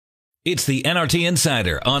It's the NRT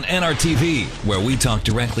Insider on NRTV, where we talk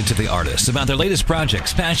directly to the artists about their latest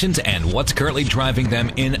projects, passions, and what's currently driving them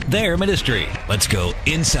in their ministry. Let's go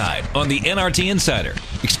inside on the NRT Insider,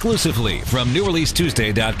 exclusively from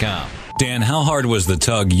NewReleaseTuesday.com. Dan, how hard was the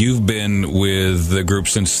tug? You've been with the group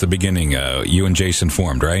since the beginning. You and Jason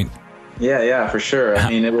formed, right? Yeah, for sure. I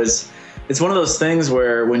mean, it's one of those things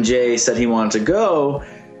where when Jay said he wanted to go,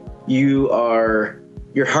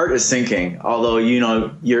 your heart is sinking, although,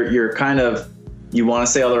 you're kind of, you want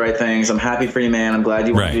to say all the right things. I'm happy for you, man. I'm glad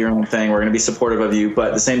you want to do your own thing. We're going to be supportive of you. But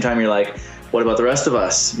at the same time, you're like, what about the rest of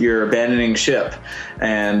us? You're abandoning ship.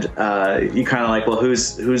 And you kind of like, well,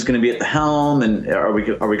 who's going to be at the helm? And are we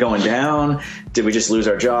going down? Did we just lose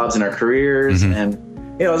our jobs and our careers? Mm-hmm.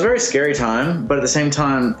 And, it was a very scary time. But at the same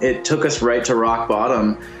time, it took us right to rock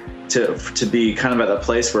bottom to be kind of at a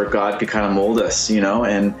place where God could kind of mold us,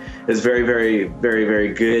 and it was very, very, very,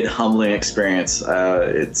 very good, humbling experience.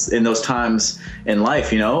 It's in those times in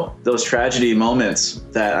life, those tragedy moments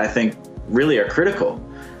that I think really are critical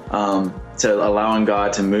to allowing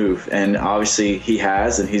God to move. And obviously he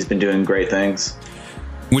has, and he's been doing great things.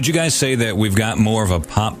 Would you guys say that we've got more of a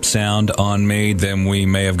pop sound on Made than we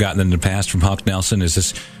may have gotten in the past from Hawk Nelson? Is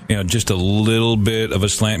this, just a little bit of a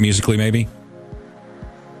slant musically, maybe?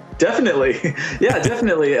 Definitely. Yeah,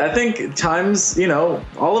 definitely. I think times,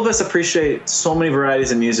 all of us appreciate so many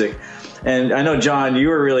varieties of music. And I know, John, you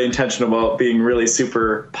were really intentional about being really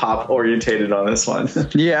super pop orientated on this one.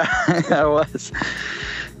 Yeah, I was.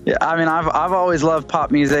 Yeah, I mean, I've always loved pop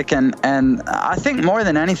music, and I think more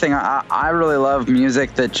than anything, I really love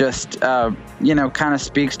music that just kind of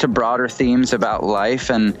speaks to broader themes about life.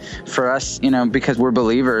 And for us, because we're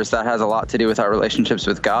believers, that has a lot to do with our relationships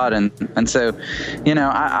with God. And so,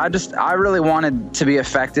 I really wanted to be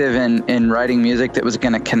effective in writing music that was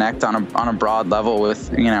going to connect on a broad level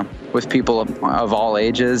with people of all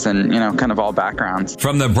ages and, kind of all backgrounds.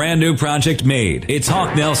 From the brand new project Made, it's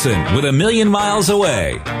Hawk Nelson with A Million Miles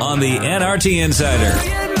Away on the NRT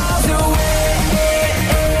Insider.